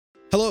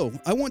Hello,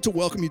 I want to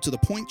welcome you to the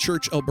Point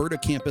Church Alberta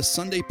Campus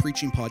Sunday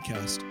Preaching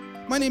Podcast.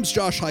 My name's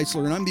Josh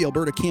Heisler, and I'm the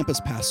Alberta Campus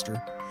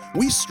Pastor.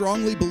 We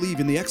strongly believe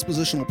in the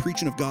expositional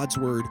preaching of God's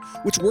Word,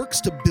 which works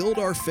to build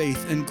our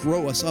faith and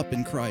grow us up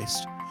in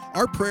Christ.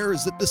 Our prayer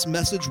is that this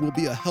message will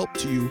be a help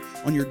to you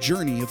on your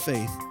journey of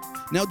faith.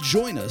 Now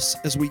join us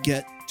as we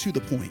get to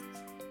the point.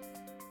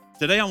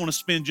 Today I want to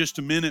spend just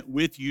a minute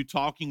with you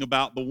talking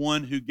about the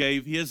one who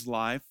gave his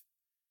life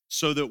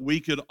so that we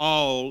could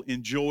all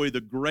enjoy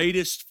the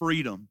greatest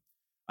freedom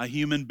a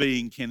human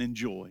being can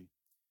enjoy.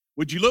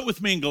 Would you look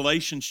with me in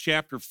Galatians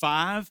chapter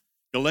 5?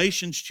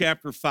 Galatians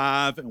chapter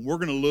 5, and we're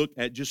going to look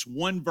at just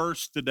one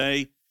verse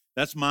today.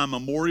 That's my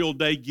Memorial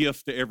Day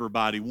gift to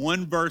everybody.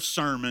 One verse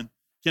sermon.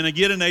 Can I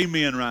get an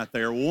amen right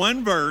there?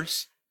 One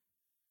verse.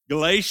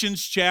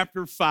 Galatians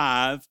chapter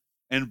 5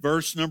 and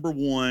verse number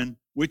 1,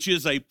 which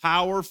is a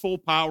powerful,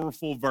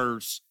 powerful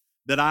verse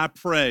that I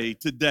pray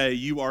today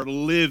you are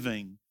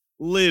living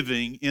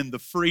in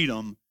the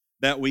freedom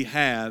that we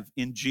have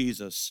in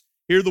Jesus.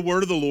 Hear the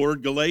word of the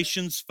Lord,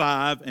 Galatians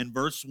 5 and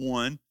verse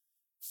 1.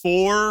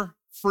 For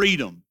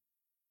freedom,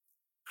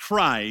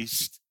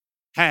 Christ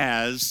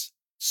has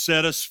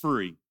set us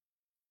free.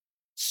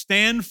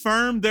 Stand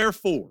firm,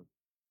 therefore,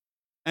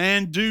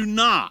 and do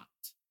not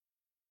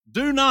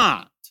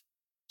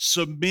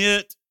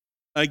submit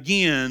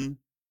again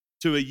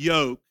to a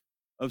yoke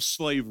of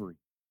slavery.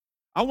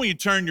 I want you to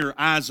turn your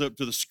eyes up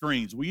to the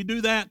screens. Will you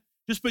do that?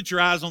 Just put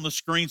your eyes on the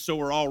screen so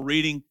we're all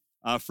reading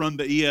from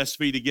the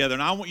ESV together.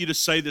 And I want you to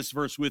say this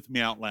verse with me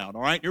out loud.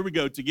 All right, here we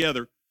go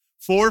together.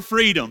 For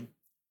freedom,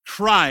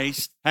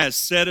 Christ has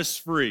set us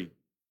free.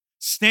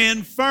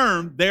 Stand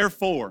firm,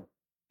 therefore,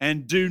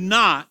 and do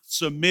not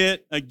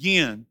submit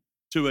again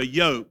to a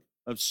yoke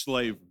of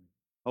slavery.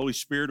 Holy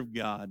Spirit of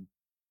God,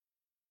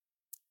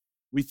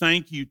 we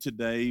thank you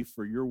today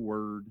for your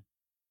word.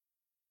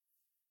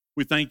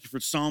 We thank you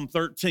for Psalm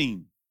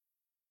 13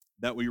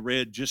 that we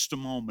read just a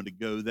moment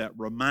ago that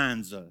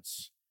reminds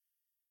us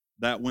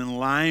that when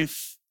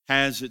life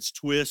has its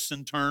twists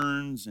and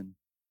turns and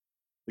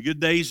the good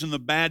days and the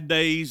bad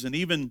days, and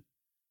even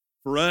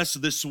for us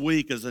this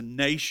week as a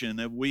nation,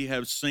 that we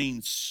have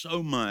seen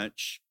so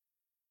much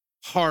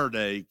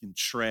heartache and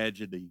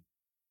tragedy.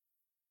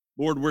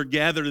 Lord, we're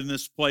gathered in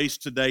this place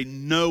today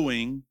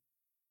knowing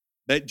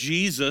that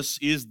Jesus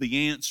is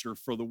the answer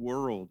for the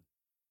world,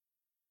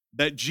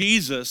 that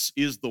Jesus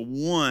is the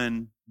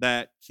one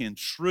that can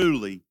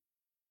truly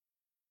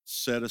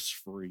set us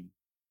free.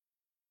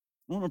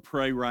 I want to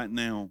pray right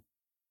now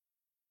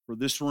for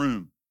this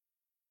room.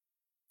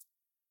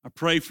 I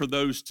pray for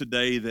those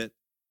today that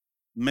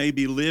may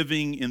be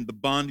living in the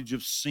bondage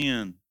of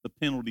sin, the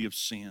penalty of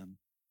sin.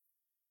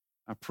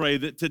 I pray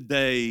that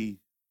today,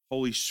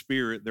 Holy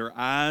Spirit, their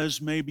eyes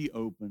may be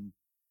open,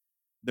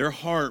 their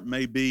heart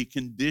may be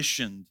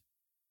conditioned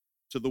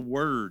to the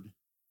Word,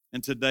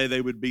 and today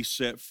they would be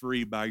set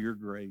free by your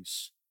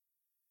grace.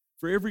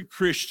 For every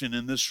Christian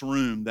in this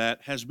room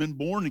that has been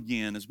born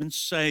again, has been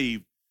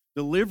saved,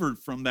 delivered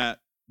from that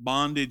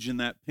bondage and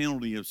that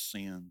penalty of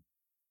sin,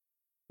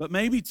 but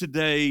maybe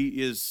today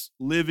is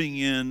living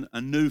in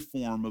a new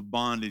form of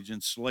bondage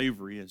and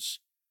slavery, as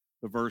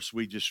the verse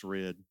we just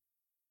read.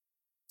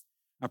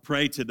 I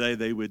pray today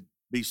they would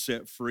be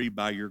set free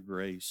by your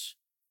grace.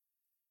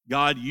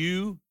 God,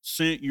 you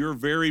sent your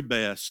very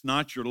best,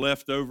 not your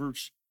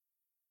leftovers,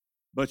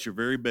 but your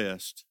very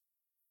best,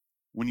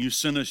 when you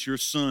sent us your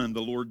Son,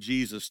 the Lord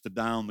Jesus, to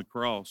die on the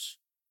cross.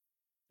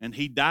 And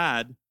he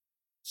died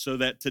so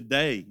that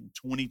today, in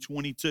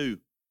 2022,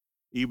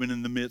 even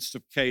in the midst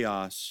of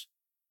chaos,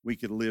 we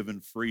could live in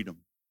freedom.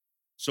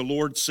 So,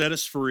 Lord, set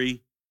us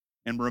free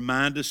and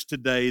remind us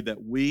today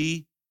that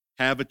we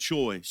have a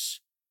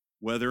choice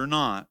whether or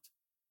not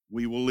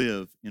we will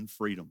live in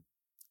freedom.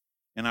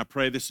 And I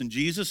pray this in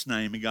Jesus'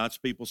 name, and God's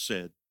people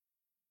said.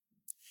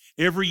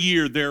 Every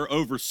year, there are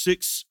over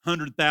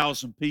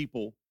 600,000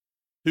 people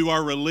who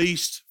are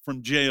released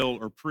from jail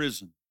or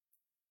prison.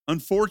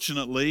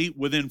 Unfortunately,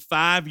 within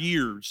 5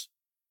 years,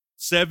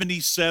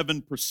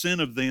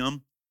 77% of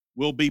them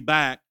will be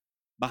back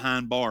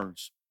behind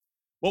bars.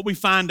 What we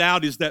find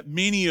out is that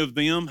many of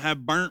them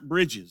have burnt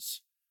bridges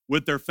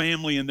with their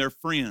family and their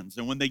friends,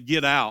 and when they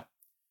get out,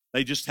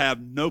 they just have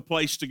no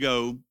place to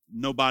go.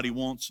 Nobody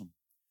wants them.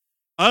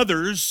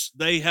 Others,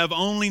 they have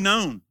only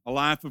known a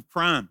life of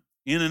crime,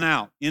 in and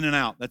out, in and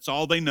out. That's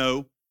all they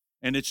know,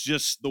 and it's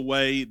just the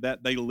way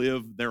that they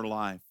live their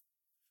life.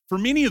 For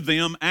many of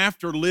them,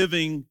 after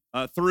living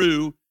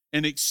through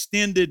an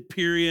extended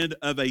period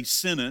of a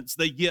sentence,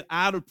 they get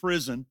out of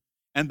prison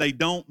and they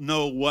don't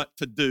know what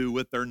to do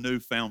with their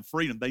newfound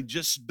freedom. They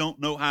just don't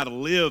know how to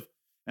live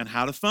and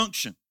how to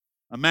function.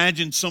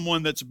 Imagine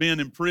someone that's been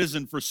in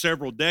prison for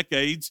several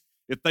decades.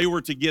 If they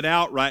were to get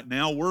out right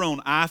now, we're on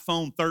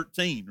iPhone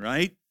 13,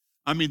 right?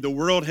 I mean, the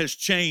world has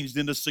changed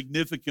in a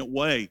significant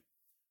way.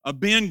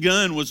 Ben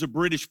Gunn was a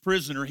British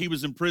prisoner. He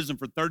was in prison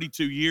for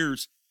 32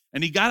 years,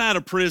 and he got out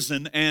of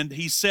prison, and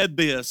he said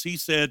this. He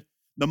said,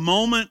 the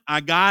moment I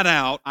got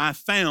out, I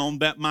found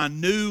that my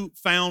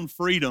newfound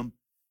freedom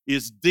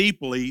is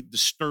deeply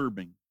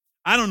disturbing.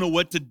 I don't know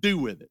what to do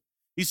with it.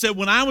 He said,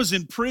 when I was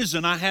in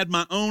prison, I had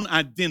my own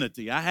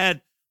identity. I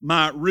had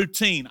my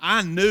routine.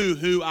 I knew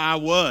who I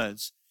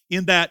was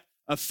in that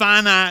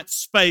finite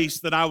space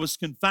that I was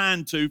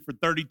confined to for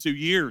 32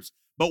 years.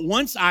 But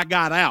once I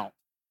got out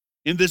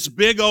in this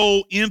big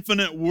old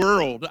infinite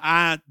world,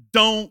 I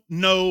don't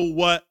know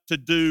what to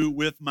do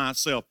with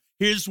myself.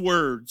 His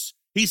words,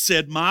 he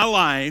said, my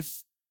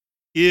life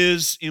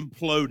is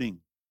imploding.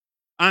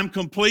 I'm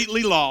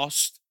completely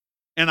lost,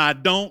 and I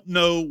don't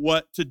know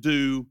what to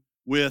do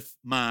with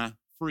my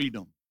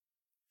freedom.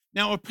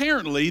 Now,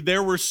 apparently,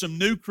 there were some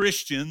new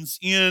Christians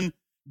in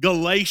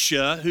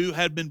Galatia who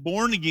had been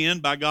born again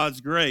by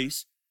God's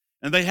grace,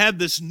 and they had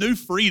this new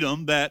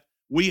freedom that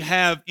we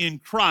have in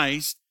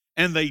Christ,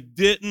 and they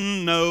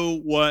didn't know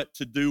what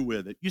to do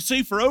with it. You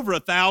see, for over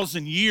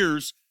 1,000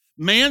 years,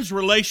 man's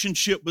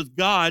relationship with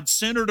God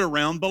centered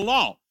around the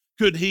law.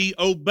 Could he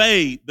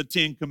obey the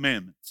 10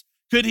 commandments?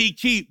 Could he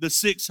keep the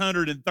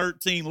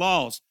 613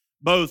 laws,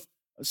 both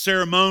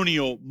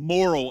ceremonial,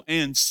 moral,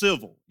 and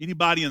civil?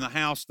 Anybody in the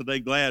house today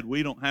glad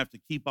we don't have to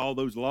keep all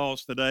those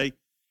laws today?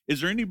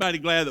 Is there anybody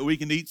glad that we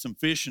can eat some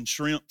fish and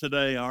shrimp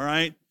today, all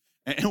right?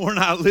 And we're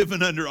not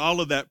living under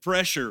all of that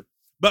pressure.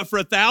 But for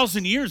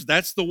 1,000 years,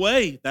 that's the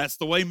way. That's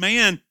the way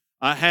man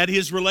had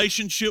his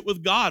relationship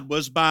with God,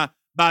 was by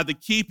the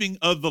keeping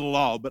of the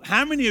law. But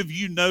how many of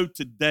you know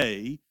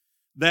today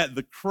that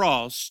the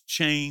cross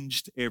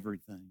changed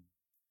everything?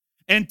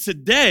 And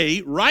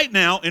today, right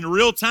now, in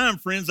real time,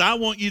 friends, I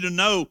want you to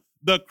know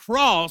the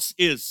cross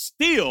is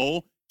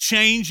still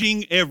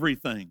changing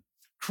everything.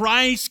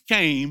 Christ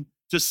came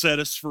to set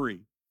us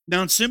free.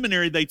 Now, in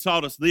seminary, they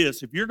taught us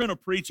this: if you're going to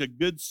preach a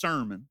good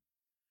sermon,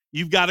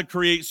 you've got to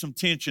create some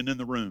tension in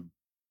the room.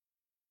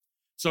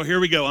 So here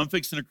we go. I'm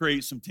fixing to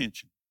create some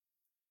tension.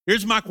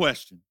 Here's my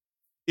question.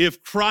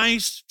 If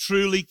Christ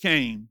truly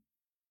came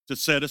to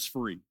set us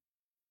free,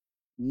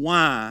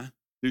 why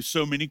do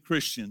so many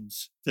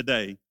Christians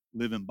today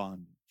live in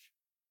bondage?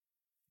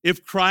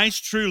 If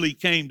Christ truly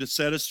came to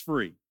set us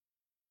free,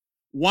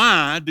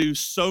 why do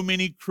so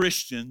many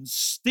Christians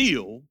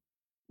still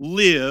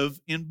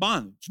live in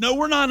bondage? No,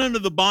 we're not under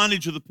the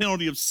bondage of the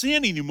penalty of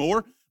sin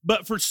anymore,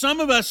 but for some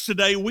of us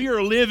today, we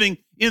are living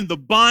in the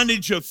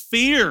bondage of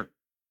fear.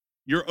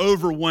 You're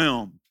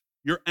overwhelmed.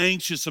 You're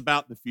anxious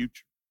about the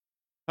future.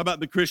 How about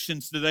the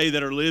Christians today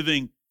that are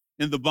living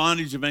in the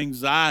bondage of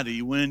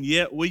anxiety, when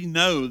yet we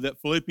know that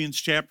Philippians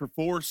chapter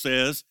 4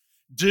 says,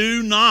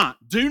 do not,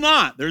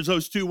 there's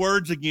those two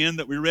words again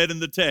that we read in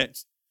the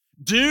text.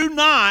 Do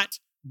not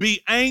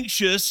be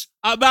anxious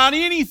about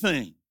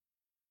anything.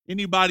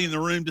 Anybody in the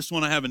room just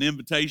want to have an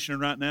invitation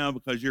right now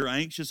because you're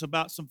anxious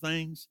about some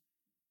things?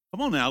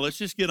 Come on now, let's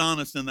just get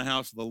honest in the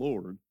house of the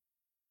Lord.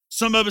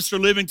 Some of us are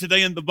living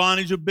today in the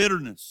bondage of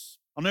bitterness.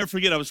 I'll never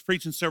forget, I was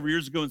preaching several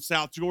years ago in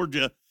South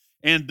Georgia,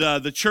 and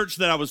the church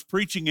that I was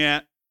preaching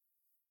at,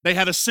 they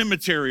had a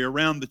cemetery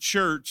around the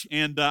church,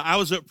 and I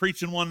was up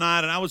preaching one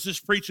night, and I was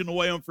just preaching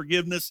away on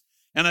forgiveness,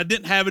 and I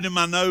didn't have it in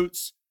my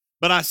notes,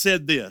 but I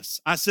said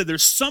this. I said,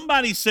 there's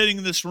somebody sitting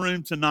in this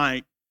room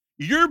tonight,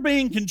 you're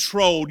being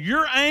controlled,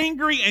 you're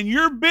angry, and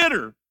you're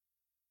bitter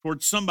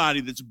towards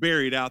somebody that's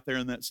buried out there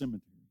in that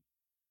cemetery.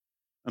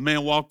 A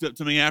man walked up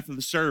to me after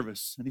the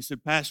service, and he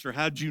said, Pastor,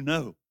 how'd you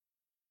know?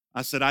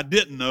 I said, I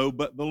didn't know,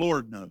 but the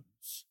Lord knows.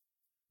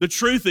 The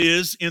truth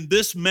is, in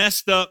this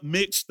messed up,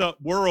 mixed up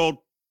world,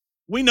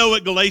 we know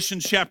what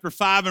Galatians chapter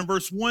 5 and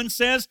verse 1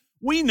 says.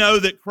 We know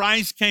that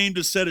Christ came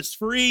to set us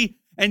free,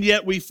 and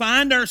yet we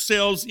find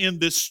ourselves in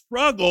this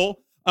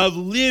struggle of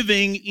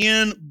living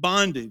in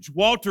bondage.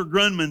 Walter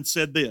Grunman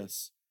said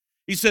this.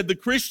 He said, the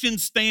Christian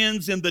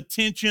stands in the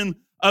tension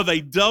of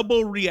a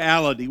double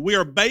reality. We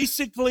are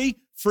basically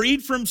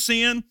freed from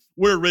sin,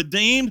 we're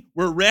redeemed,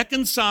 we're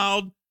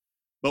reconciled,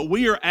 but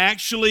we are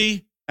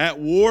actually at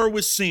war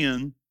with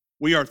sin.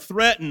 We are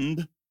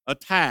threatened,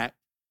 attacked,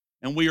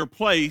 and we are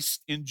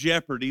placed in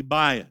jeopardy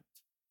by it.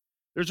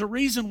 There's a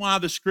reason why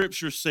the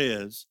scripture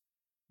says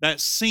that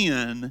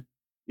sin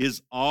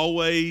is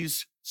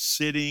always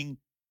sitting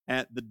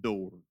at the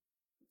door.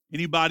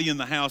 Anybody in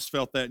the house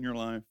felt that in your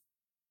life?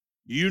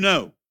 You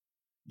know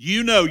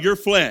your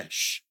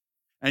flesh,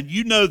 and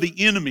you know the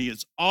enemy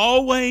is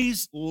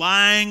always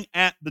lying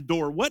at the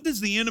door. What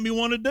does the enemy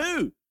want to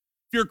do?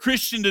 If you're a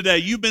Christian today,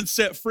 you've been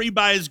set free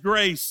by his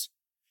grace.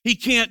 He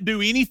can't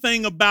do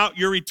anything about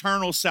your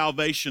eternal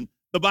salvation.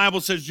 The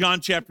Bible says, John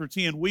chapter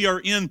 10, we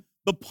are in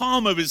the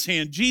palm of his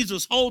hand.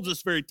 Jesus holds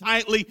us very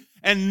tightly,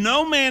 and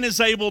no man is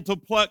able to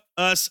pluck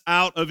us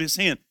out of his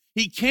hand.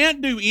 He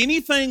can't do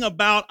anything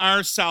about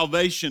our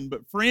salvation,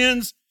 but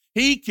friends,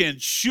 he can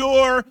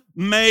sure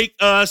make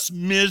us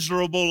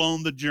miserable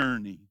on the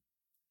journey.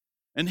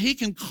 And he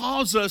can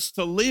cause us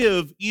to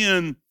live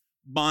in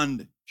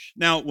bondage.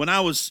 Now, when I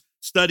was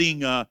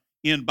studying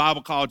in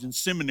Bible college and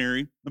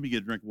seminary, let me get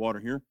a drink of water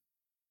here.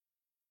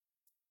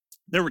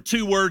 There were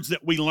two words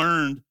that we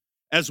learned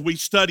as we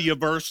study a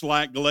verse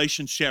like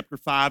Galatians chapter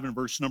 5 and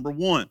verse number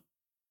 1.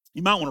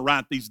 You might want to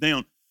write these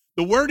down.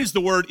 The word is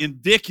the word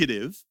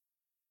indicative,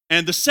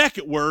 and the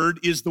second word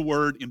is the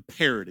word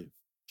imperative,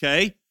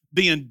 okay?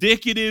 the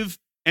indicative,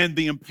 and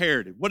the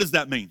imperative. What does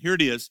that mean? Here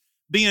it is.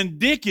 The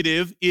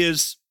indicative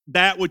is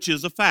that which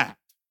is a fact.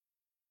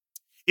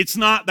 It's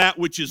not that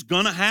which is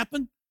going to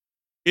happen.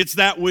 It's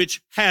that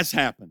which has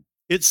happened.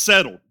 It's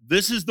settled.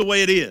 This is the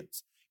way it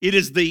is. It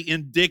is the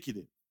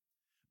indicative.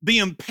 The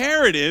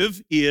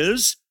imperative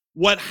is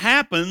what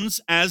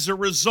happens as a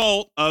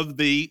result of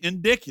the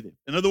indicative.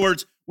 In other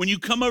words, when you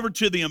come over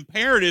to the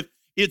imperative,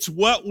 it's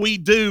what we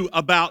do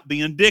about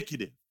the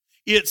indicative.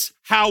 It's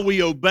how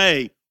we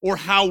obey or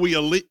how we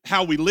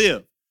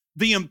live.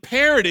 The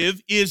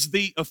imperative is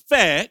the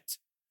effect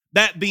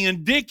that the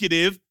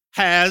indicative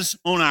has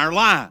on our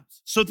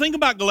lives. So think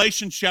about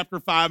Galatians chapter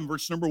 5 and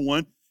verse number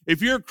 1.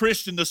 If you're a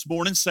Christian this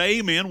morning, say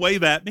amen,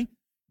 wave at me.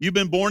 You've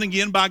been born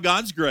again by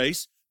God's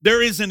grace.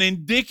 There is an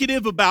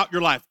indicative about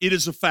your life. It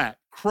is a fact.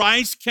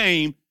 Christ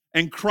came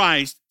and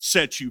Christ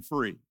set you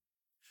free.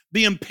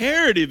 The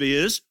imperative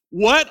is,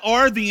 what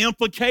are the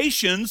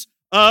implications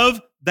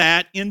of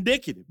that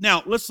indicative?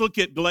 Now, let's look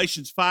at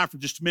Galatians 5 for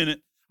just a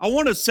minute. I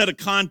want to set a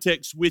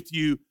context with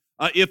you,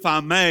 if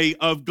I may,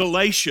 of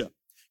Galatia.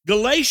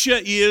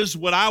 Galatia is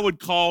what I would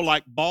call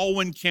like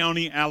Baldwin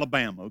County,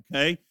 Alabama,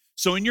 okay?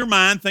 So in your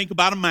mind, think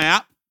about a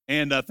map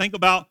and think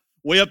about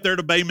way up there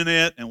to Bay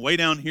Minette and way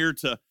down here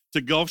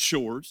to Gulf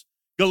Shores.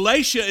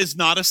 Galatia is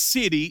not a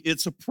city,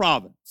 it's a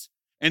province.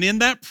 And in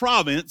that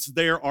province,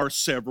 there are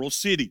several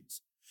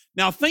cities.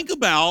 Now think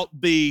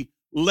about the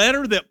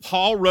letter that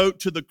Paul wrote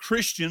to the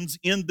Christians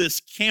in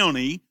this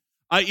county.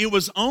 It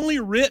was only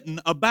written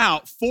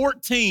about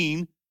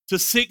 14 to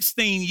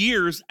 16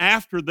 years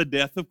after the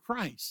death of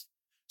Christ.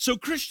 So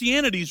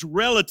Christianity is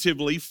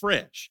relatively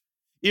fresh.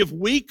 If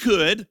we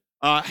could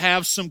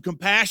have some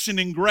compassion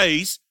and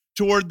grace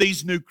toward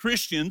these new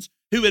Christians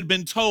who had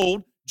been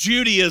told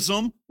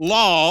Judaism,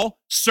 law,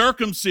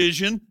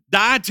 circumcision,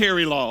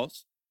 dietary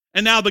laws,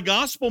 and now the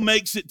gospel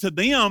makes it to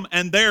them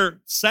and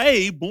they're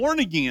saved, born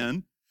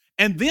again,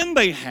 and then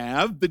they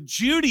have the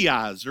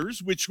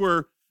Judaizers, which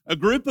were a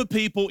group of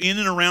people in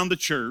and around the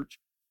church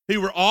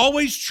who were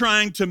always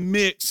trying to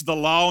mix the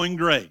law and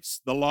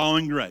grace, the law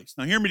and grace.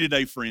 Now hear me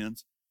today,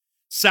 friends.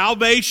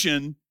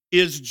 Salvation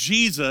is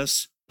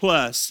Jesus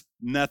plus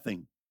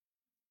nothing.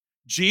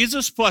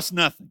 Jesus plus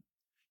nothing.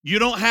 You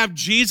don't have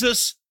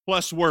Jesus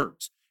plus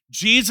works.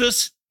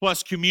 Jesus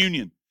plus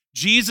communion.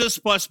 Jesus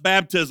plus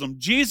baptism.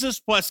 Jesus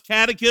plus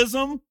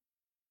catechism.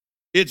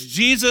 It's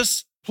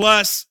Jesus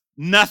plus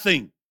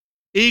nothing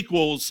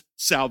equals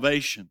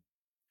salvation.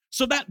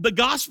 So that the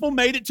gospel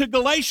made it to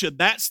Galatia.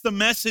 That's the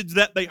message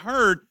that they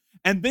heard.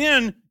 And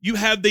then you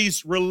have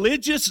these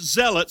religious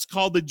zealots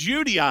called the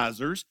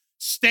Judaizers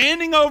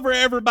standing over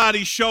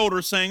everybody's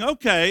shoulder saying,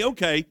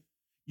 okay,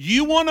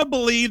 you want to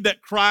believe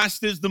that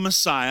Christ is the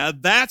Messiah,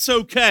 that's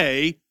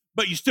okay,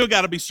 but you still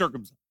got to be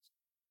circumcised.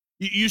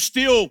 You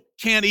still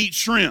can't eat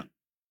shrimp.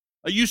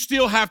 You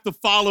still have to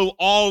follow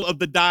all of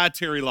the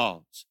dietary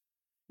laws.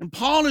 And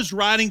Paul is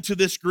writing to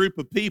this group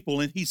of people,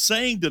 and he's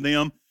saying to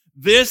them,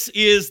 this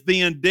is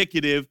the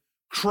indicative.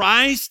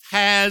 Christ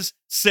has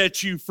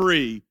set you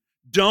free.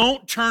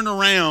 Don't turn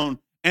around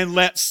and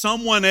let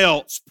someone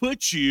else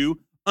put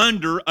you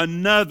under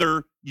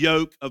another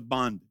yoke of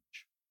bondage.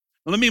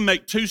 Now, let me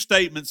make two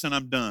statements and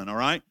I'm done, all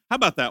right? How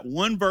about that?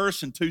 One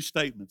verse and two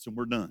statements and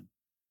we're done.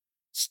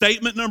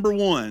 Statement number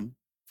one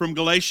from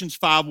Galatians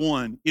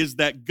 5:1 is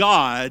that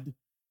God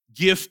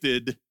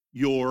gifted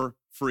your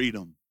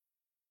freedom.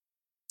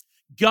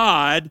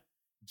 God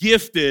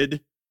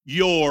gifted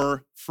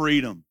your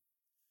freedom.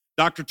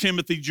 Dr.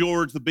 Timothy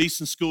George, the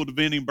Beeson School of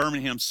Divinity in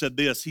Birmingham, said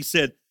this. He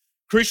said,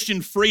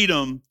 Christian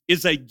freedom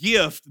is a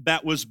gift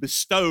that was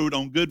bestowed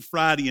on Good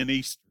Friday and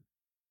Easter.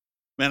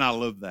 Man, I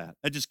love that.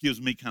 That just gives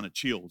me kind of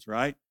chills,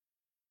 right?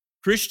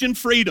 Christian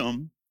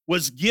freedom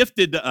was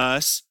gifted to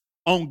us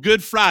on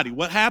Good Friday.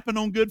 What happened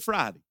on Good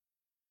Friday?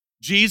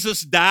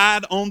 Jesus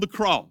died on the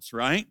cross,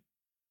 right?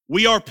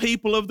 We are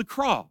people of the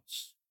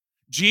cross.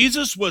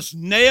 Jesus was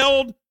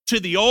nailed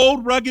to the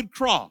old rugged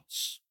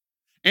cross,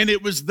 and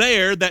it was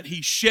there that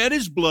he shed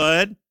his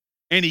blood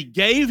and he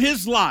gave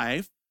his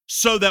life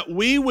so that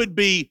we would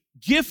be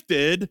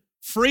gifted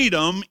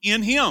freedom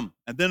in him.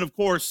 And then, of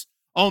course,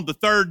 on the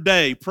third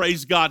day,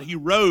 praise God, he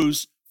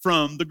rose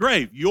from the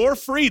grave. Your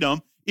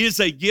freedom is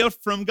a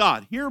gift from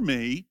God. Hear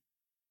me.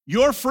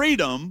 Your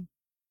freedom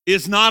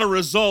is not a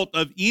result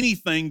of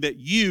anything that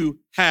you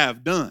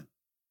have done.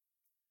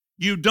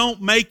 You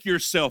don't make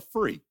yourself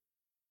free.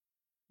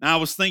 Now, I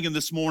was thinking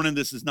this morning,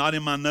 this is not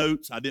in my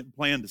notes. I didn't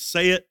plan to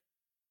say it.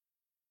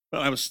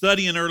 But I was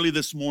studying early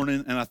this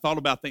morning, and I thought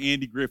about the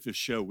Andy Griffith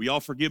Show. Will y'all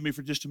forgive me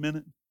for just a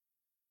minute?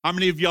 How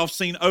many of y'all have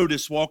seen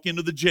Otis walk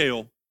into the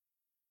jail?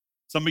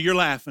 Some of you are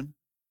laughing.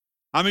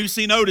 How many of you have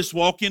seen Otis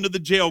walk into the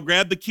jail,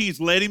 grab the keys,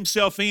 let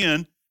himself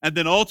in, and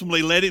then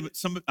ultimately let him,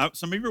 some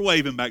of you are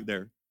waving back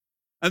there,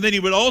 and then he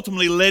would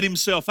ultimately let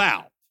himself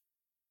out.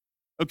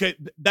 Okay,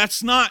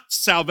 that's not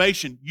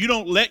salvation. You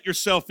don't let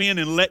yourself in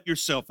and let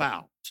yourself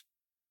out.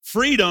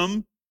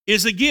 Freedom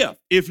is a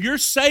gift. If you're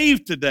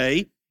saved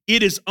today,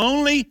 it is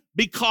only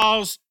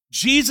because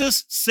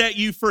Jesus set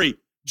you free.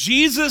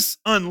 Jesus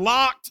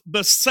unlocked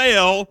the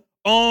cell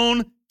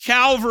on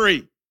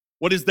Calvary.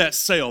 What is that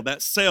sale?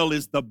 That sale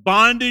is the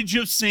bondage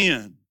of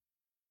sin.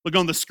 Look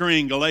on the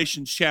screen,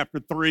 Galatians chapter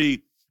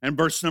 3 and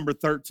verse number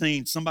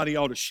 13. Somebody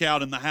ought to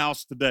shout in the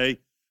house today,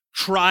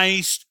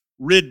 Christ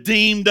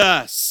redeemed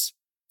us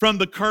from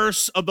the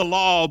curse of the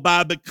law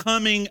by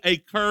becoming a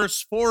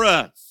curse for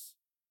us.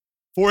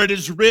 For it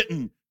is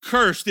written,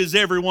 cursed is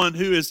everyone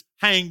who is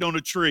hanged on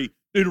a tree.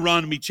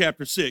 Deuteronomy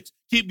chapter 6.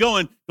 Keep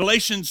going.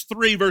 Galatians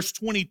 3 verse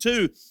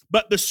 22.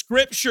 But the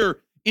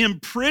scripture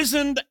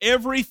imprisoned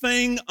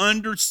everything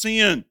under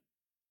sin,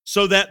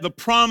 so that the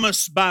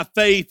promise by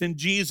faith in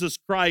Jesus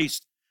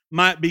Christ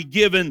might be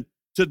given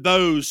to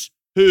those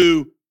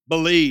who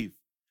believe.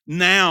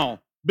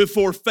 Now,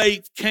 before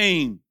faith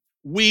came,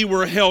 we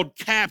were held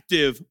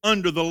captive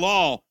under the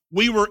law.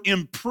 We were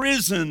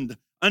imprisoned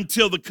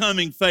until the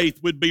coming faith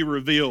would be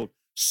revealed.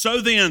 So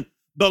then,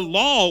 the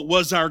law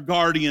was our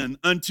guardian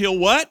until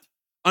what?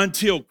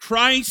 Until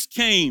Christ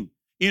came,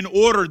 in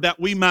order that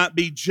we might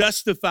be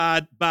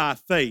justified by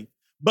faith.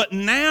 But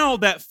now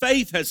that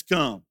faith has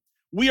come,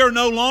 we are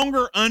no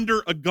longer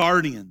under a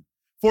guardian.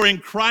 For in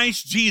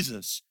Christ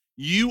Jesus,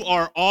 you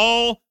are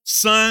all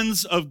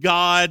sons of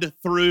God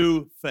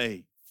through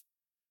faith.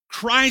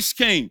 Christ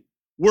came.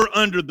 We're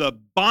under the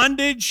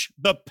bondage,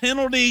 the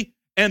penalty,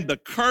 and the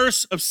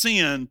curse of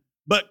sin.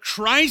 But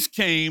Christ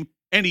came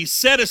and he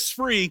set us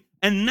free.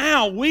 And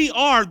now we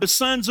are the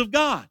sons of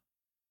God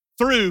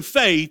through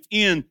faith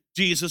in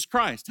Jesus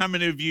Christ. How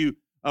many of you,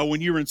 when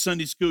you were in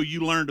Sunday school,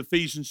 you learned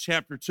Ephesians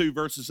chapter 2,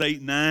 verses 8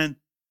 and 9?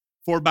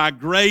 For by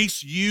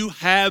grace you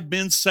have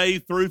been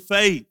saved through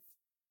faith.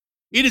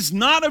 It is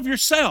not of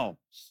yourselves.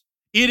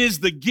 It is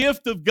the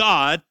gift of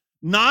God,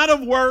 not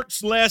of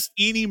works, lest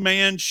any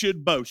man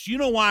should boast. You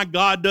know why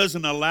God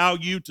doesn't allow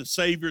you to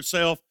save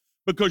yourself?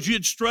 Because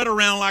you'd strut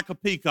around like a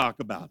peacock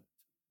about it.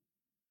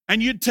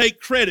 And you'd take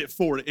credit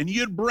for it, and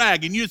you'd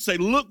brag, and you'd say,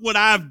 look what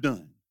I've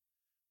done.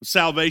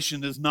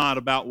 Salvation is not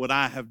about what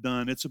I have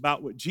done. It's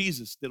about what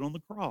Jesus did on the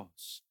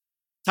cross.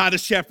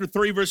 Titus chapter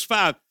 3, verse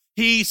 5,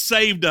 he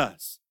saved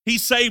us. He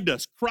saved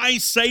us.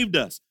 Christ saved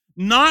us,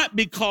 not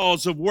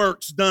because of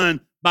works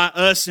done by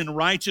us in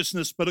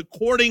righteousness, but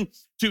according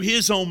to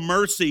his own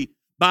mercy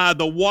by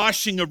the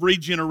washing of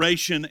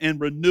regeneration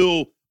and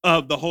renewal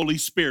of the Holy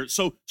Spirit.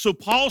 So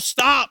Paul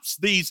stops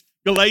these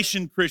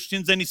Galatian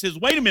Christians and he says,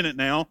 wait a minute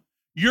now,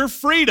 your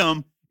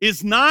freedom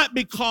is not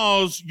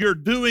because you're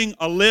doing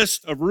a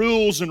list of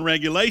rules and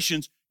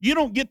regulations. You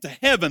don't get to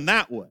heaven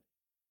that way.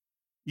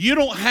 You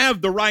don't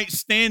have the right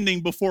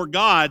standing before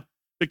God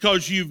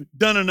because you've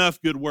done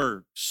enough good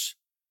works.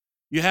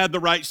 You had the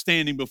right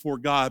standing before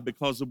God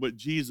because of what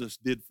Jesus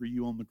did for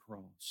you on the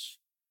cross.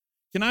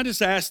 Can I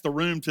just ask the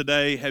room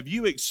today, have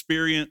you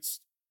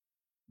experienced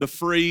the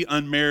free,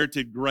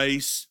 unmerited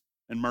grace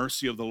and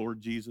mercy of the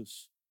Lord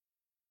Jesus?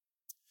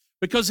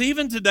 Because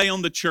even today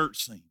on the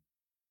church scene,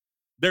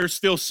 there's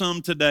still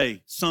some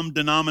today, some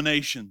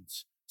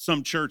denominations,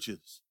 some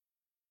churches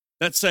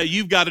that say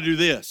you've got to do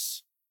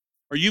this,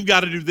 or you've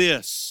got to do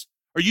this,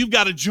 or you've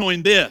got to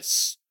join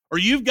this, or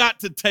you've got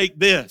to take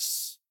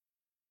this.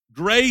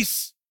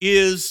 Grace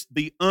is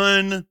the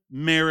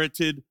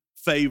unmerited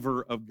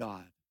favor of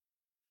God.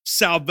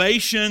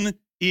 Salvation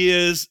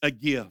is a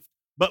gift.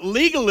 But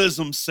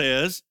legalism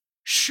says,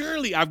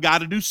 surely I've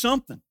got to do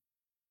something.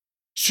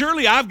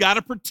 Surely I've got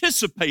to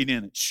participate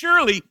in it.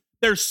 Surely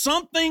there's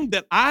something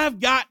that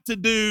I've got to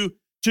do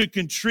to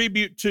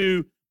contribute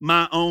to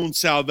my own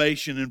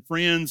salvation. And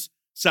friends,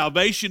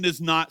 salvation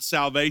is not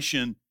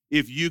salvation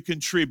if you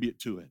contribute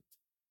to it.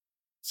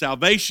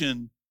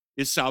 Salvation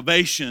is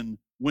salvation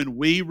when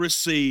we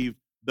receive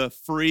the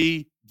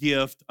free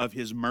gift of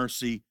his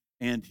mercy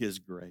and his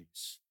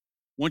grace.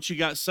 Once you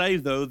got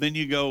saved, though, then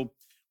you go,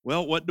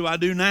 well, what do I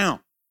do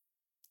now?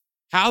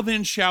 How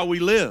then shall we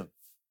live?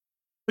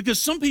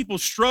 Because some people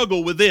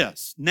struggle with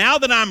this. Now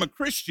that I'm a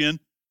Christian,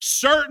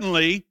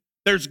 certainly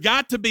there's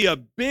got to be a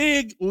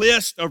big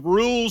list of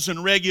rules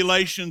and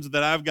regulations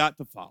that I've got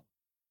to follow.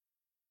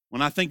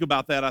 When I think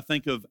about that, I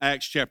think of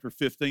Acts chapter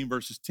 15,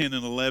 verses 10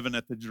 and 11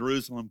 at the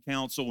Jerusalem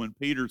Council when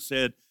Peter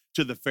said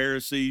to the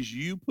Pharisees,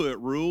 you put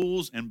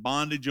rules and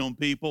bondage on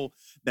people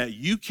that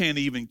you can't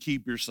even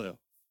keep yourself.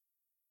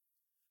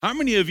 How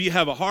many of you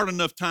have a hard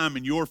enough time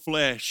in your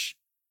flesh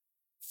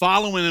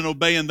following and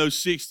obeying those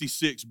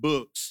 66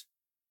 books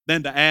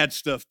than to add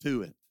stuff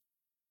to it,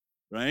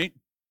 right?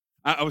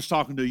 I was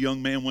talking to a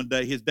young man one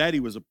day. His daddy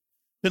was a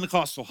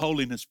Pentecostal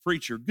holiness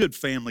preacher, good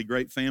family,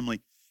 great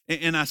family.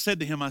 And I said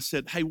to him, I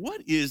said, hey,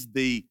 what is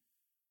the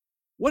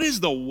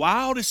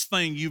wildest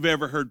thing you've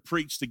ever heard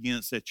preached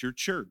against at your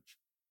church?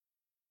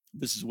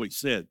 This is what he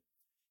said.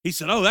 He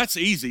said, oh, that's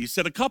easy. He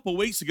said, a couple of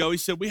weeks ago, he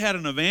said, we had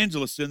an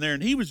evangelist in there,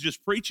 and he was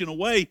just preaching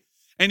away.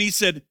 And he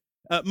said,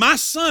 my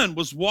son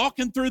was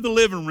walking through the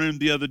living room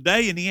the other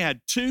day, and he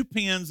had 2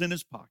 pens in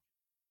his pocket.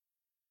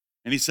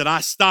 And he said, I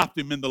stopped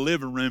him in the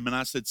living room, and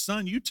I said,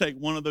 son, you take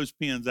one of those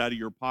pens out of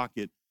your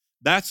pocket.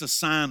 That's a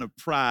sign of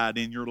pride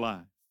in your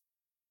life.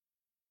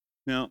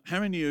 Now, how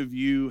many of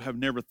you have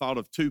never thought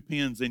of 2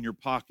 pens in your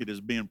pocket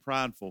as being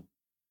prideful?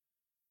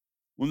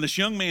 When this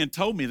young man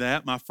told me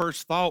that, my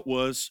first thought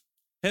was,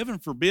 heaven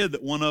forbid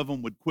that one of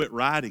them would quit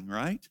riding,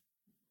 right?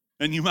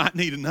 And you might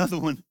need another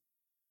one.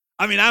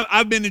 I mean,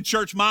 I've been in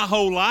church my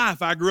whole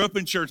life. I grew up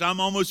in church. I'm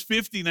almost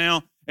 50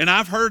 now, and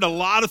I've heard a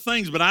lot of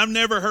things, but I've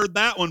never heard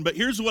that one. But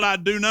here's what I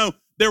do know.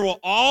 There will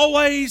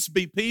always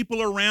be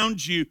people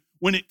around you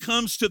when it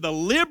comes to the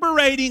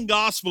liberating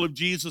gospel of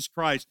Jesus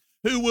Christ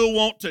who will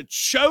want to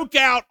choke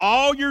out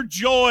all your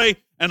joy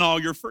and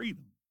all your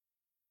freedom.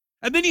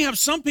 And then you have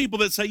some people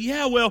that say,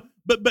 yeah, well,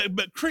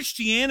 but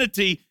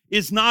Christianity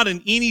is not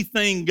an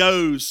anything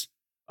goes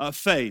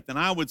faith. And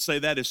I would say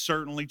that is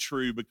certainly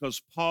true because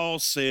Paul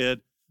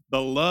said,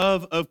 the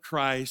love of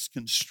Christ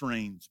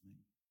constrains me.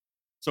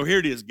 So here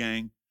it is,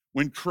 gang.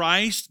 When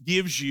Christ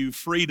gives you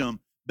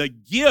freedom, the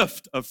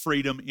gift of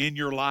freedom in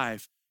your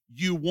life,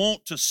 you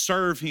want to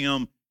serve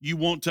him, you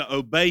want to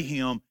obey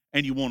him,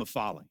 and you want to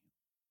follow him.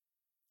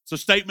 So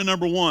statement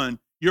number one,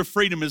 your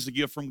freedom is a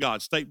gift from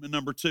God. Statement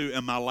number two,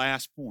 and my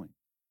last point.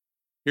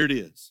 Here it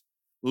is.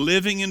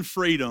 Living in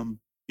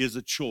freedom is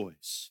a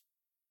choice.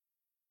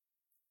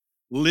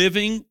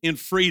 Living in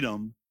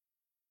freedom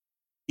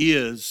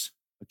is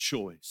a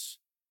choice.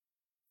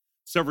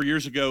 Several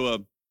years ago, a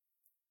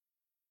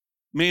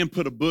man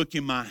put a book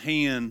in my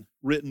hand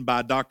written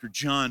by Dr.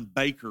 John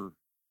Baker.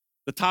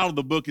 The title of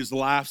the book is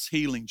Life's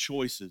Healing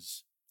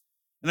Choices.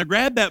 And I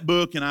grabbed that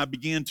book and I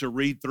began to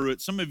read through it.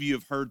 Some of you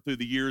have heard through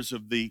the years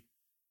of the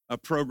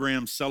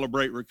program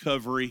Celebrate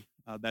Recovery.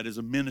 That is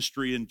a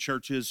ministry in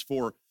churches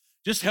for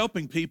just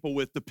helping people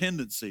with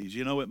dependencies.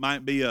 You know, it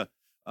might be a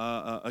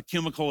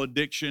chemical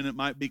addiction. It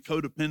might be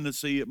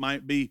codependency. It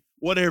might be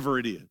whatever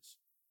it is.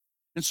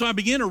 And so I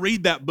began to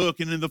read that book.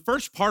 And in the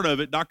first part of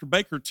it, Dr.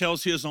 Baker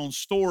tells his own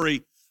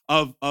story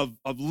of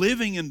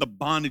living in the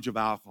bondage of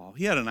alcohol.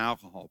 He had an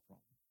alcohol problem.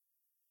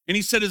 And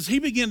he said as he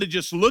began to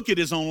just look at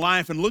his own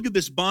life and look at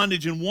this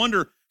bondage and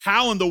wonder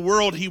how in the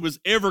world he was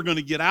ever going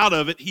to get out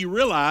of it, he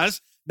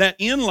realized that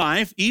in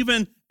life,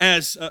 even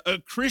as a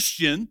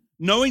Christian,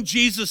 knowing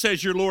Jesus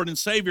as your Lord and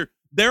Savior,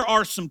 there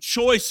are some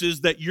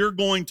choices that you're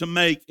going to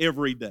make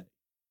every day.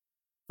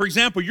 For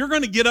example, you're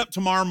going to get up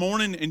tomorrow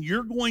morning and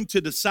you're going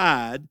to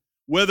decide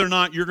whether or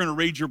not you're going to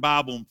read your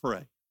Bible and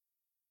pray.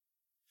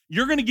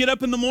 You're going to get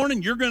up in the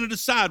morning, you're going to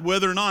decide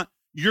whether or not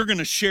you're going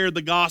to share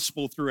the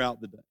gospel throughout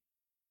the day.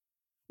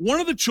 One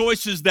of the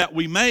choices that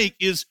we make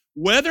is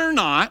whether or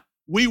not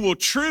we will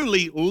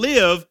truly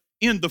live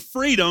in the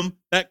freedom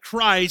that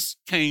Christ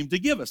came to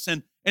give us.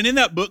 And in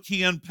that book,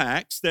 he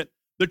unpacks that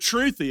the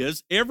truth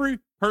is every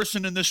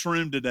person in this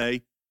room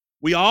today,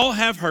 we all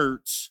have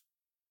hurts,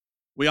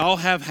 we all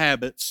have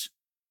habits,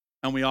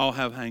 and we all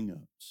have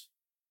hang-ups.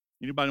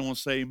 Anybody want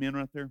to say amen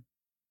right there?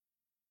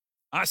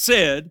 I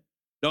said,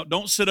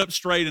 don't sit up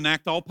straight and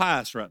act all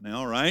pious right now,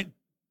 all right?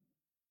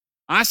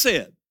 I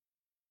said,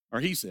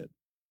 or he said,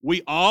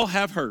 we all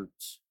have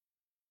hurts,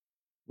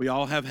 we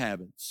all have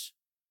habits,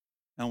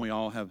 and we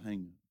all have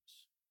hang-ups.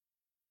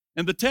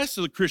 And the test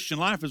of the Christian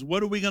life is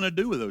what are we going to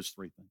do with those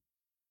three things?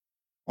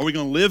 Are we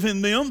going to live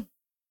in them?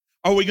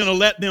 Are we going to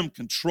let them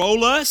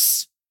control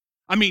us?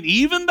 I mean,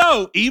 even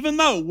though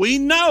we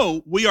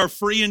know we are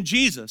free in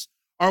Jesus,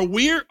 are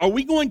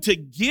we going to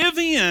give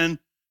in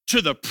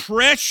to the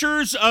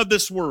pressures of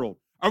this world?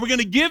 Are we going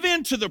to give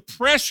in to the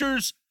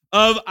pressures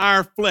of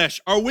our flesh?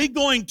 Are we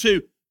going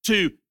to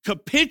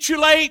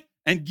capitulate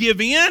and give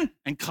in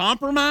and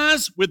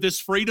compromise with this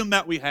freedom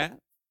that we have?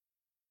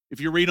 If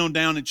you read on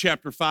down in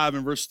chapter 5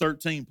 and verse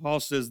 13, Paul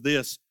says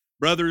this,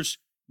 brothers,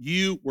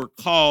 you were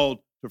called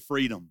to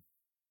freedom.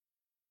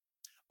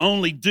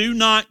 Only do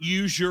not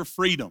use your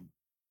freedom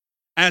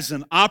as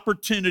an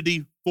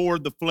opportunity for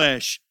the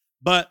flesh,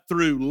 but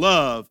through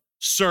love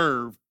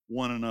serve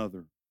one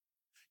another.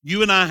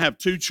 You and I have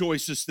two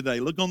choices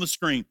today. Look on the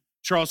screen.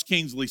 Charles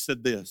Kingsley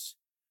said this.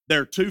 There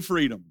are two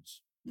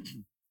freedoms.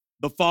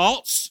 The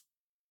false,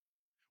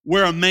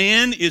 where a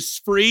man is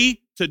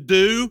free to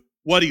do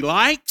what he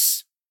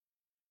likes,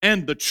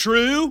 and the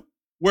true,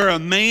 where a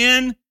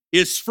man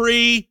is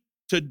free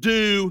to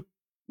do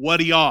what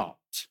he ought.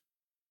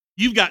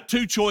 You've got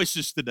two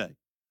choices today.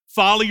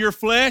 Follow your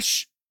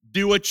flesh,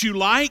 do what you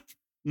like,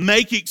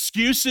 make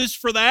excuses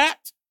for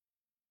that,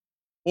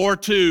 or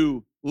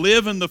to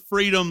live in the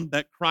freedom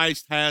that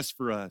Christ has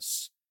for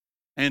us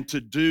and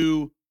to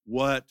do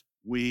what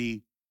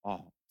we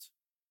ought.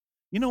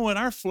 You know what?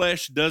 Our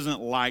flesh doesn't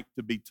like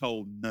to be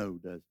told no,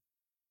 does it?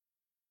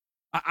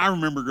 I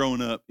remember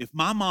growing up, if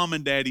my mom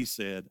and daddy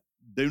said,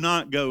 do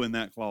not go in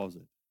that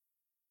closet,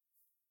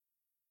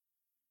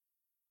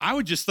 I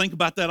would just think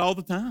about that all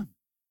the time.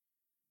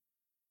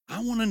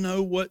 I want to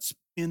know what's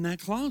in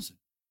that closet.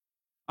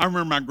 I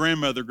remember my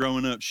grandmother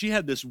growing up, she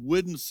had this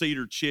wooden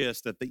cedar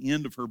chest at the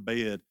end of her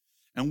bed,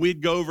 and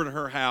we'd go over to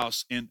her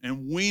house, and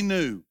we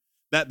knew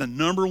that the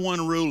number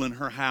one rule in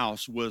her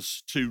house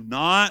was to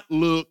not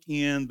look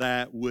in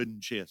that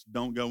wooden chest.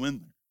 Don't go in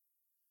there.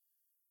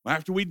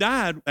 After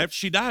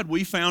she died,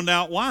 we found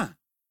out why.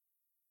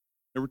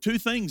 There were two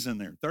things in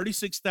there,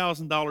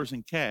 $36,000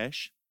 in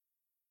cash,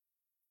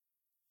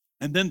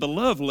 and then the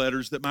love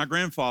letters that my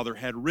grandfather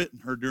had written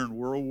her during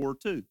World War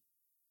II.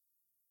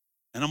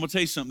 And I'm going to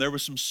tell you something, there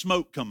was some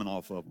smoke coming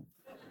off of them.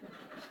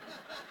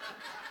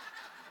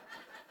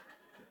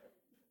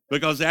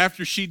 Because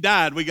after she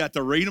died, we got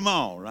to read them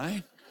all,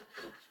 right?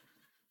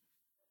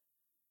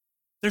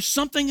 There's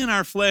something in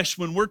our flesh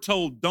when we're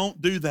told,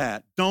 don't do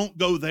that, don't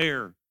go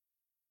there.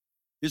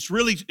 It's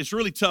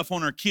really tough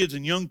on our kids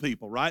and young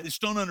people, right? They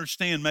just don't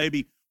understand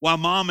maybe why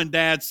mom and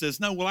dad says,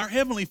 no, well, our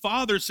Heavenly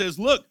Father says,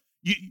 look,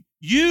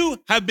 you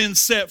have been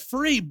set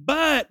free,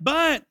 but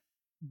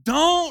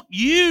don't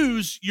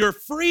use your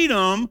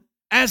freedom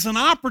as an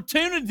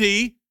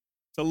opportunity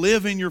to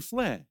live in your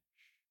flesh.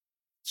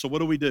 So what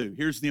do?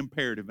 Here's the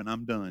imperative, and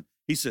I'm done.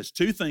 He says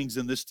two things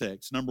in this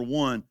text. Number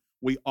one,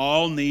 we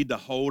all need to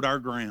hold our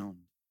ground.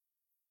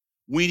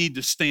 We need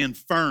to stand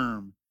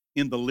firm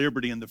in the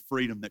liberty and the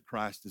freedom that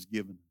Christ has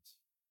given us.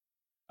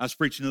 I was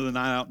preaching the other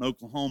night out in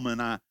Oklahoma,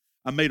 and I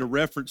made a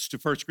reference to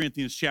 1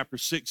 Corinthians chapter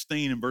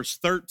 16 and verse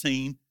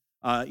 13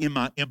 in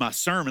my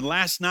sermon.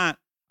 Last night,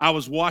 I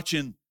was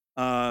watching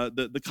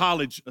the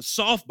college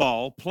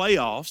softball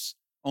playoffs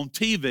on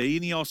TV. Any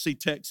of y'all see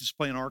Texas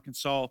playing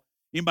Arkansas?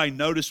 Anybody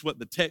notice what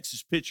the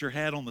Texas pitcher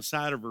had on the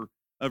side of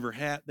her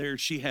hat there?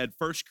 She had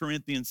 1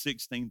 Corinthians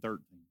 16:13.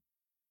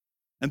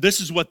 And this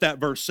is what that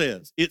verse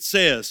says. It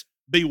says,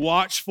 be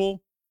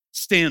watchful,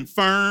 stand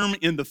firm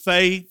in the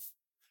faith,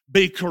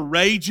 be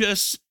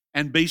courageous,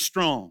 and be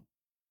strong.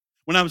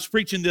 When I was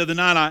preaching the other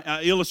night,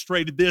 I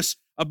illustrated this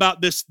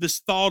about this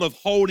thought of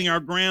holding our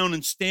ground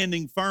and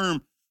standing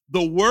firm.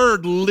 The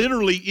word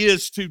literally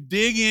is to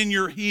dig in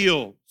your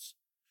heels,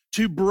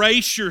 to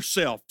brace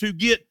yourself, to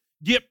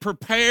get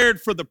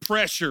prepared for the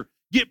pressure,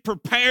 get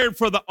prepared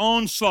for the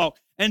onslaught,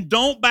 and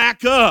don't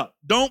back up.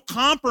 Don't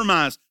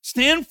compromise.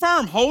 Stand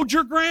firm. Hold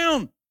your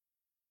ground.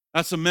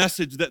 That's a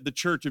message that the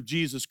Church of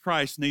Jesus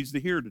Christ needs to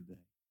hear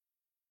today.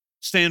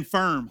 Stand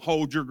firm.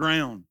 Hold your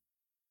ground.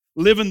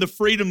 Live in the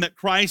freedom that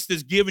Christ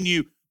has given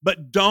you,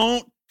 but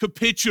don't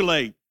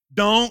capitulate.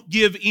 Don't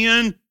give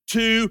in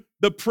to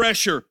the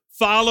pressure.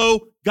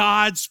 Follow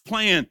God's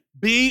plan.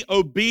 Be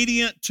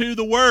obedient to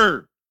the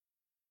word.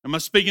 Am I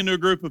speaking to a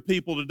group of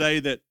people today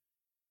that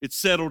it's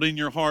settled in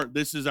your heart,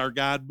 this is our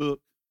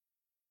guidebook?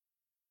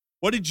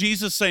 What did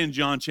Jesus say in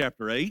John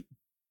chapter 8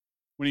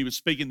 when he was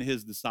speaking to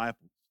his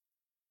disciples?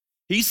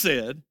 He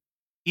said,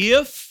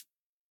 if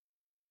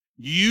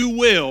you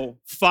will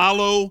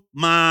follow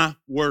my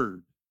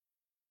word,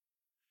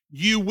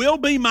 you will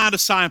be my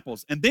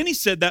disciples. And then he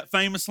said that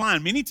famous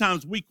line. Many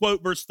times we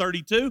quote verse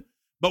 32,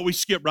 but we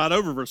skip right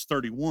over verse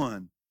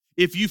 31.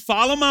 If you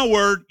follow my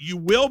word, you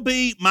will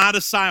be my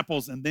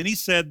disciples. And then he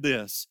said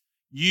this,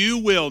 you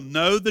will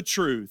know the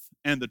truth,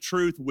 and the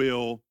truth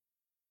will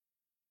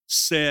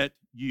set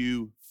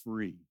you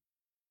free.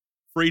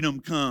 Freedom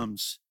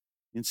comes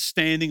in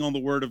standing on the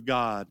word of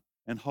God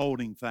and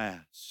holding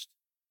fast.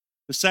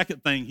 The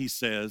second thing he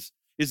says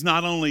is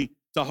not only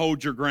to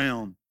hold your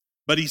ground,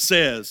 but he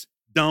says,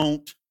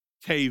 don't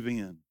cave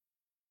in.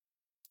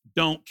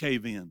 Don't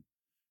cave in.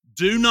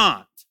 Do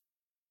not,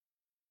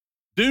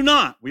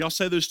 will y'all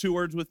say those two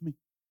words with me?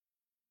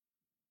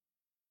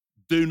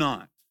 Do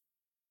not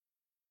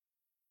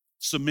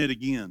submit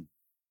again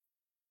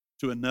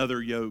to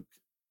another yoke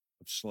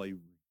of slavery.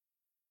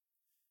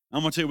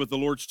 I'm going to tell you what the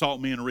Lord's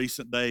taught me in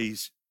recent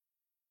days.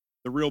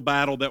 The real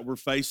battle that we're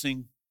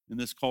facing in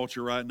this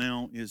culture right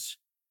now is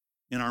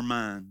in our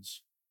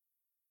minds.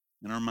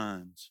 In our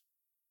minds.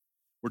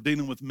 We're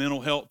dealing with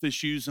mental health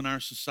issues in our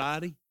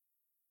society.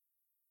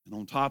 And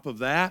on top of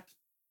that,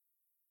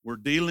 we're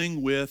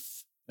dealing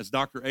with, as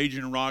Dr.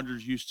 Adrian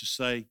Rogers used to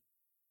say,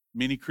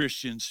 many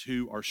Christians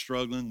who are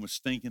struggling with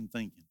stinking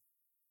thinking.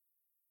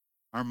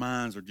 Our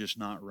minds are just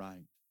not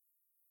right.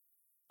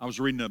 I was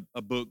reading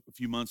a book a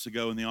few months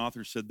ago, and the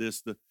author said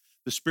this, the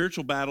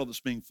spiritual battle that's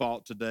being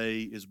fought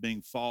today is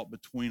being fought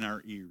between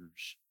our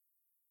ears.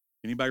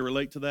 Anybody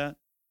relate to that?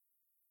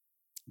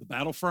 The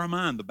battle for our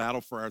mind, the battle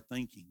for our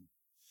thinking.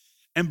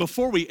 And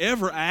before we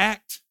ever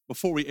act,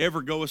 before we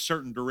ever go a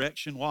certain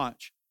direction,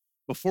 watch,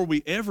 before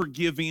we ever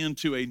give in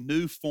to a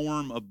new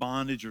form of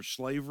bondage or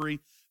slavery,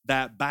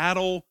 that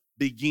battle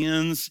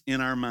begins in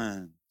our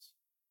minds.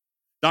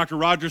 Dr.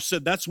 Rogers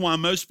said that's why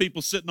most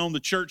people sitting on the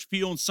church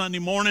pew on Sunday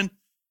morning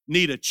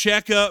need a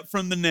checkup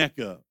from the neck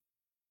up.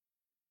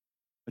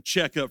 A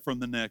checkup from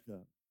the neck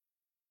up.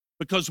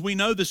 Because we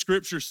know the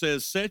scripture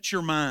says, set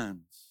your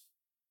minds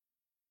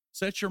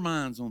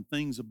on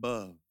things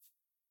above,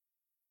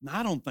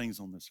 not on things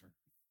on this earth.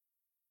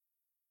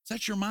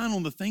 Set your mind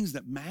on the things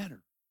that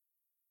matter.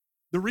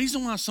 The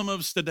reason why some of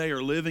us today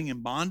are living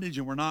in bondage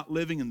and we're not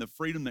living in the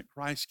freedom that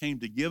Christ came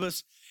to give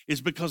us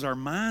is because our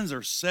minds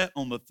are set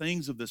on the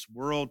things of this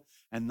world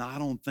and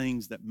not on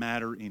things that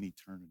matter in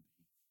eternity.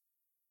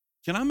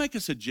 Can I make a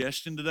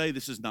suggestion today?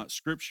 This is not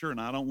scripture and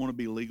I don't want to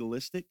be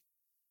legalistic,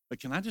 but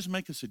can I just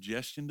make a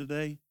suggestion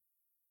today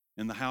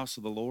in the house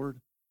of the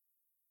Lord?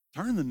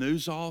 Turn the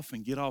news off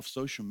and get off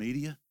social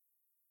media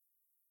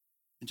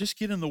and just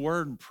get in the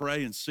Word and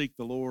pray and seek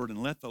the Lord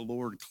and let the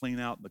Lord clean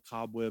out the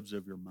cobwebs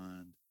of your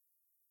mind.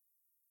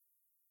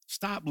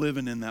 Stop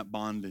living in that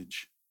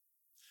bondage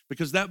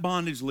because that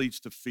bondage leads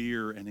to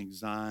fear and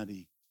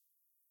anxiety.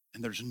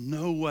 And there's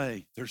no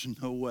way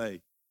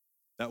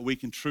that we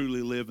can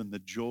truly live in the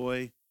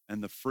joy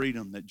and the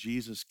freedom that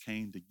Jesus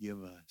came to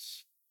give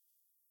us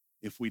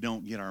if we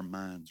don't get our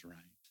minds right.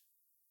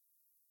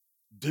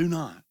 Do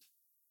not.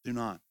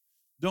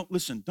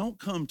 Don't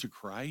come to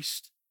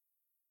Christ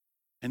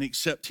and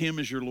accept him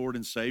as your Lord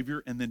and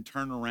Savior and then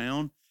turn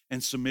around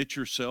and submit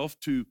yourself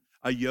to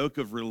a yoke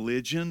of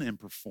religion and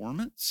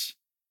performance.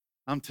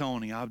 I'm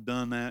telling you, I've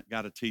done that,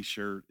 got a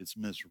t-shirt, it's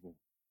miserable.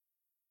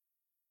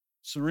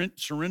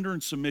 Surrender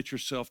and submit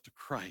yourself to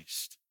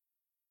Christ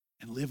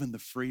and live in the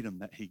freedom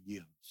that he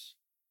gives.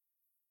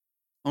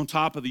 On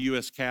top of the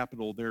U.S.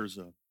 Capitol, there's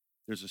a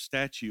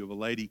statue of a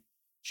lady.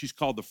 She's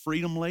called the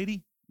Freedom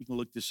Lady. You can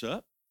look this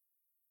up.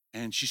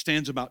 And she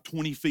stands about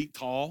 20 feet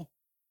tall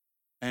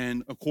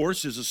and, of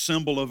course, is a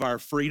symbol of our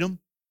freedom.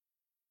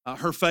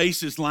 Her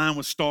face is lined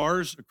with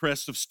stars, a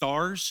crest of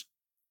stars.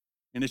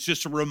 And it's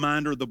just a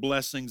reminder of the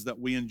blessings that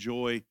we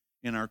enjoy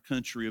in our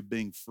country of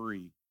being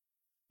free.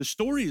 The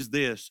story is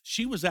this.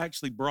 She was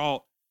actually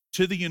brought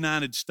to the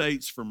United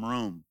States from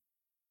Rome.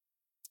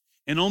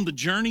 And on the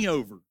journey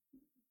over,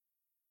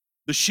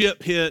 the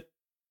ship hit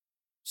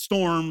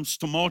storms,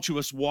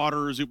 tumultuous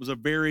waters. It was a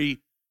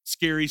very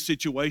scary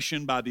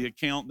situation by the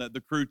account that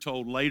the crew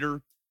told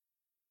later.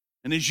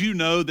 And as you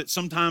know, that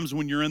sometimes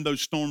when you're in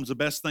those storms, the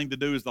best thing to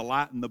do is to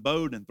lighten the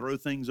boat and throw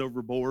things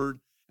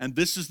overboard. And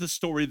this is the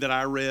story that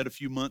I read a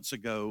few months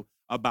ago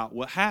about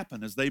what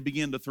happened as they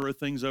began to throw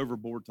things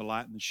overboard to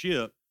lighten the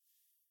ship.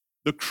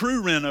 The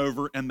crew ran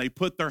over and they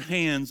put their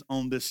hands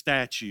on this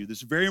statue,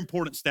 this very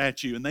important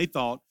statue, and they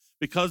thought,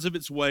 because of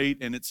its weight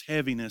and its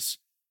heaviness,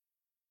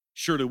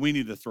 surely we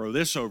need to throw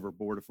this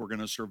overboard if we're going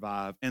to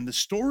survive. And the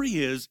story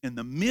is, in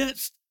the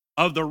midst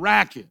of the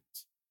racket,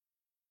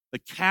 the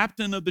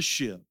captain of the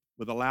ship,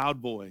 with a loud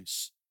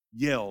voice,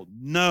 yelled,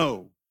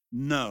 "No,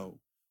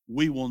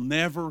 we will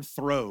never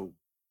throw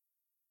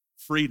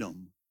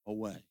freedom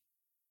away.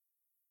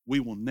 We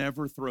will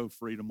never throw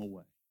freedom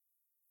away."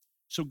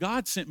 So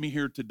God sent me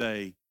here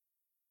today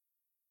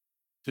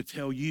to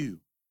tell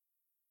you,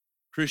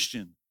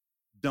 Christian,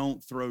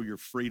 don't throw your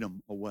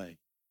freedom away.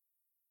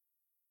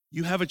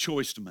 You have a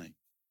choice to make.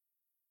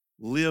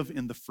 Live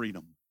in the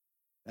freedom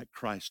that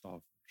Christ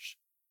offers.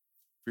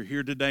 If you're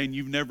here today and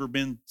you've never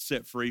been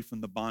set free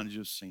from the bondage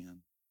of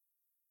sin,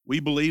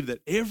 we believe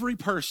that every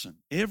person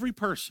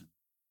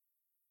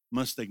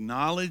must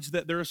acknowledge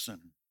that they're a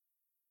sinner,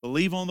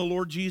 believe on the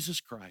Lord Jesus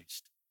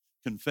Christ,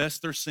 confess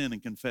their sin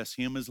and confess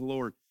him as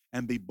Lord,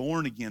 and be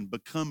born again,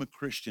 become a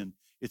Christian.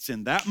 It's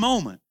in that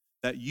moment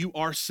that you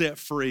are set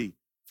free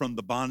from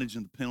the bondage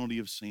and the penalty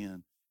of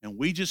sin. And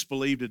we just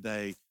believe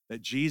today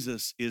that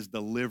Jesus is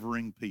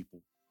delivering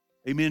people.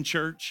 Amen,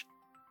 church?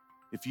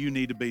 If you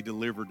need to be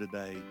delivered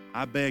today,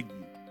 I beg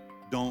you,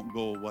 don't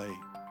go away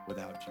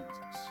without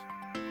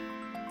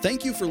Jesus.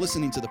 Thank you for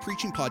listening to the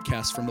preaching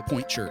podcast from The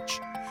Point Church.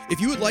 If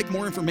you would like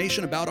more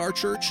information about our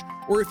church,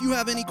 or if you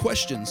have any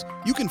questions,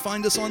 you can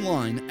find us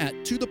online at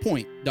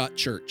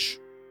tothepoint.church.